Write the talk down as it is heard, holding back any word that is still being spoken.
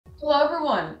Hello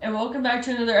everyone, and welcome back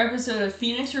to another episode of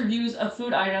Phoenix Reviews a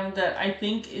food item that I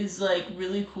think is like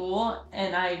really cool,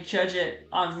 and I judge it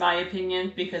on my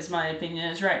opinion because my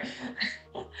opinion is right.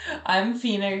 I'm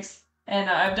Phoenix, and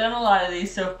I've done a lot of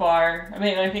these so far. I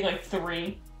think like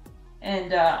three,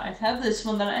 and I have this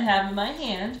one that I have in my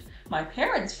hand. My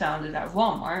parents found it at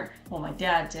Walmart. Well, my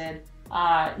dad did.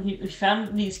 He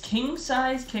found these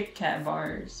king-size Kit Kat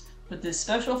bars with this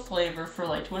special flavor for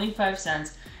like 25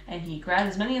 cents, and he grabbed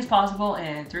as many as possible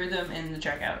and threw them in the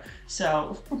checkout.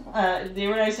 So they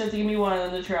were nice enough to give me one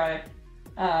of them to try.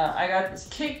 I got this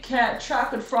Kit Kat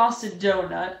chocolate frosted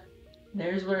donut.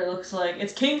 There's what it looks like.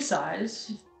 It's king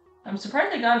size. I'm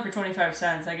surprised I got it for 25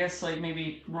 cents. I guess like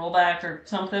maybe rollback or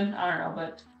something. I don't know,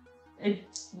 but it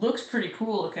looks pretty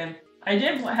cool looking. I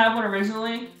did have one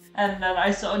originally, and then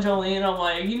I saw Jolene. I'm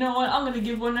like, you know what? I'm gonna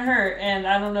give one to her, and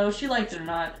I don't know if she liked it or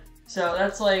not. So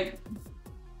that's like,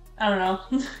 I don't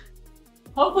know.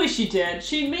 Hopefully she did.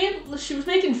 She was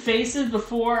making faces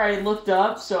before I looked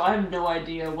up, so I have no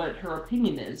idea what her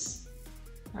opinion is.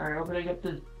 All right, opening up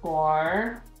the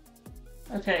bar.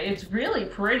 Okay, it's really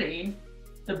pretty.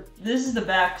 This is the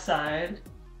back side,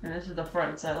 and this is the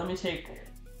front side. Let me take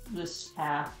this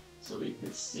half so we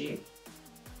can see.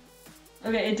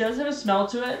 Okay, it does have a smell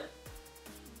to it.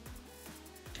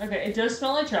 Okay, it does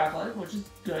smell like chocolate, which is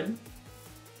good.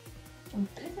 I'm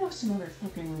picking up some other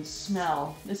fucking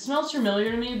smell. It smells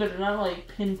familiar to me, but I'm not like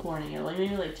pinpointing it. Like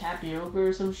maybe like tapioca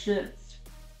or some shit.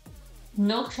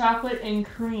 Milk chocolate and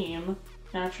cream,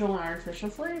 natural and artificial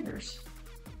flavors.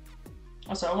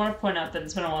 Also, I want to point out that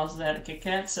it's been a while since I had a Kit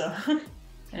Kat, so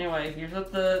anyway, here's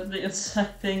what the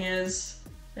inside thing is.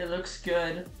 It looks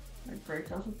good. I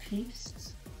break off a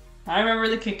piece. I remember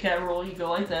the Kit Kat roll. You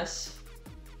go like this.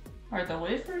 Alright, the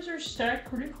wafers are stacked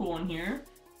pretty cool in here.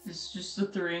 It's just the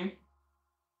three.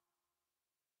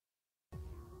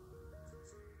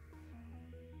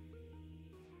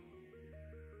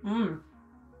 Mmm.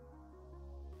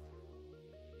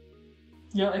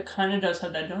 Yeah, it kind of does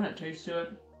have that donut taste to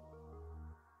it.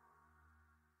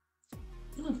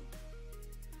 Mm.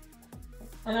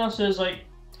 And also is like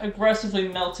aggressively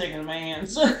melting in my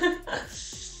hands. I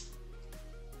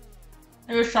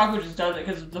guess chocolate just does it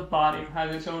because the body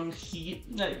has its own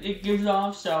heat that it gives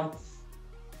off, so.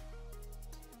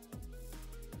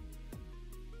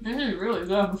 This is really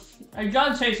good. It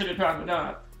does taste like a chocolate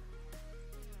donut.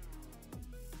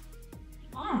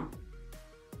 Mmm.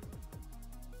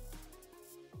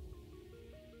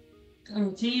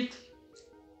 And teeth.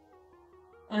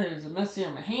 And it's messy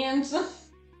on my hands. I'm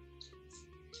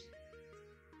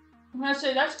gonna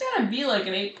say that's gotta be like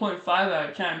an 8.5 out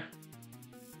of 10.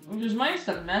 Which is minus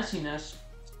the messiness.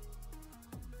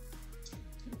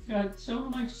 Got so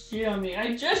much shit on me.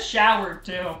 I just showered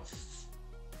too.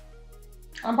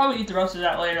 I'll probably eat the rest of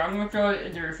that later. I'm gonna throw it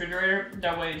in the refrigerator.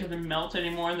 That way it doesn't melt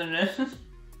any more than it is.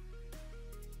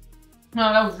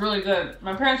 No, that was really good.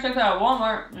 My parents picked that at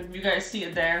Walmart, if you guys see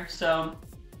it there, so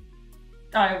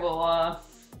I will, I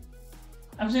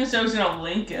was gonna say I was gonna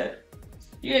link it.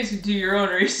 You guys can do your own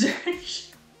research.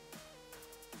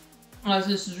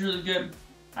 This is really good.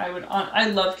 I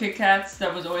love Kit Kats.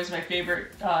 That was always my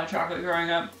favorite chocolate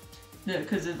growing up.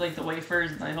 Because it's like the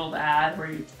wafers and the whole ad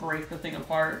where you break the thing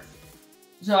apart.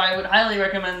 So I would highly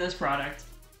recommend this product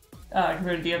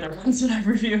compared to the other ones that I've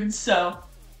reviewed. So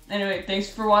anyway, thanks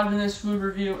for watching this food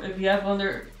review. If you have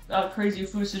other crazy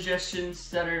food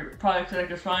suggestions that are products that I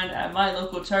could find at my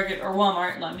local Target or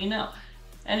Walmart, let me know.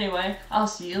 Anyway, I'll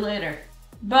see you later.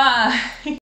 Bye!